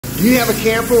You have a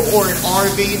camper or an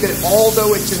RV that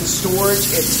although it's in storage,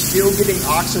 it's still getting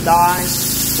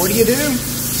oxidized. What do you do?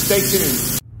 Stay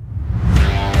tuned.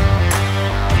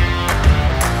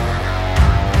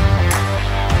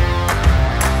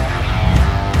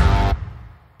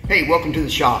 Hey, welcome to the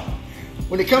shop.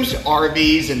 When it comes to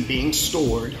RVs and being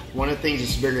stored, one of the things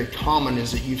that's very common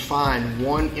is that you find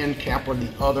one end cap or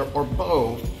the other or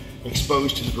both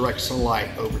exposed to the direct sunlight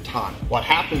over time. What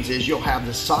happens is you'll have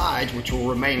the sides which will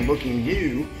remain looking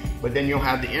new, but then you'll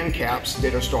have the end caps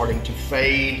that are starting to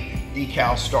fade,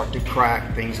 decals start to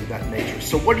crack, things of that nature.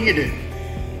 So what do you do?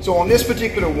 So on this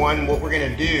particular one, what we're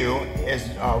gonna do is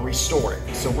restore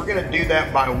it. So we're gonna do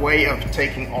that by way of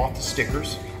taking off the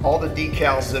stickers. All the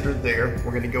decals that are there,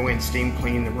 we're gonna go in, steam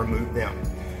clean, and remove them.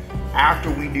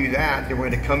 After we do that, then we're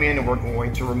going to come in and we're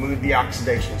going to remove the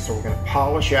oxidation. So we're going to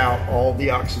polish out all the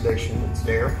oxidation that's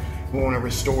there. We want to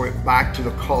restore it back to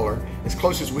the color, as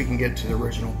close as we can get to the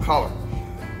original color.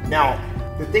 Now,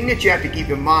 the thing that you have to keep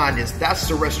in mind is that's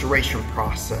the restoration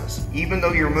process. Even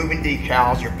though you're removing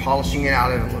decals, you're polishing it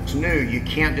out and it looks new, you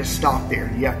can't just stop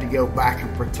there. You have to go back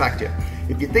and protect it.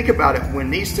 If you think about it, when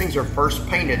these things are first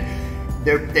painted,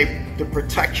 the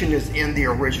protection is in the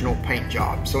original paint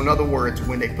job. So in other words,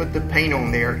 when they put the paint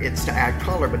on there, it's to add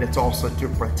color, but it's also to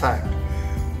protect.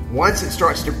 Once it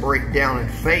starts to break down and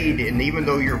fade, and even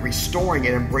though you're restoring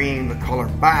it and bringing the color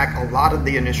back, a lot of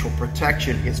the initial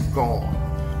protection is gone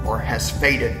or has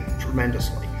faded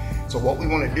tremendously. So what we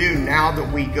want to do now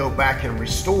that we go back and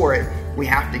restore it, we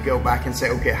have to go back and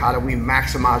say, okay, how do we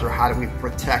maximize or how do we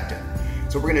protect it?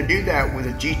 So we're going to do that with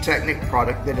a Gtechniq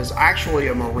product that is actually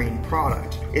a marine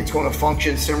product. It's going to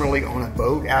function similarly on a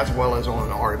boat as well as on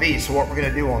an RV. So what we're going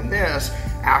to do on this,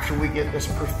 after we get this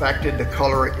perfected, the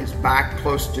color is back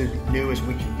close to new as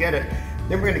we can get it,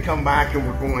 then we're going to come back and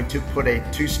we're going to put a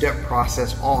two-step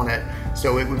process on it.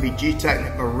 So it would be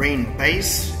Gtechniq Marine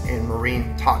Base and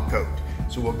Marine Top Coat.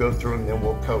 So we'll go through and then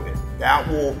we'll coat it. That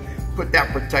will put that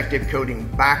protective coating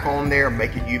back on there,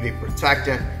 make it UV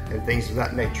protectant and things of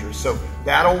that nature. So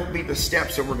that'll be the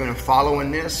steps that we're going to follow in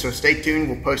this. So stay tuned,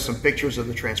 we'll post some pictures of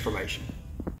the transformation.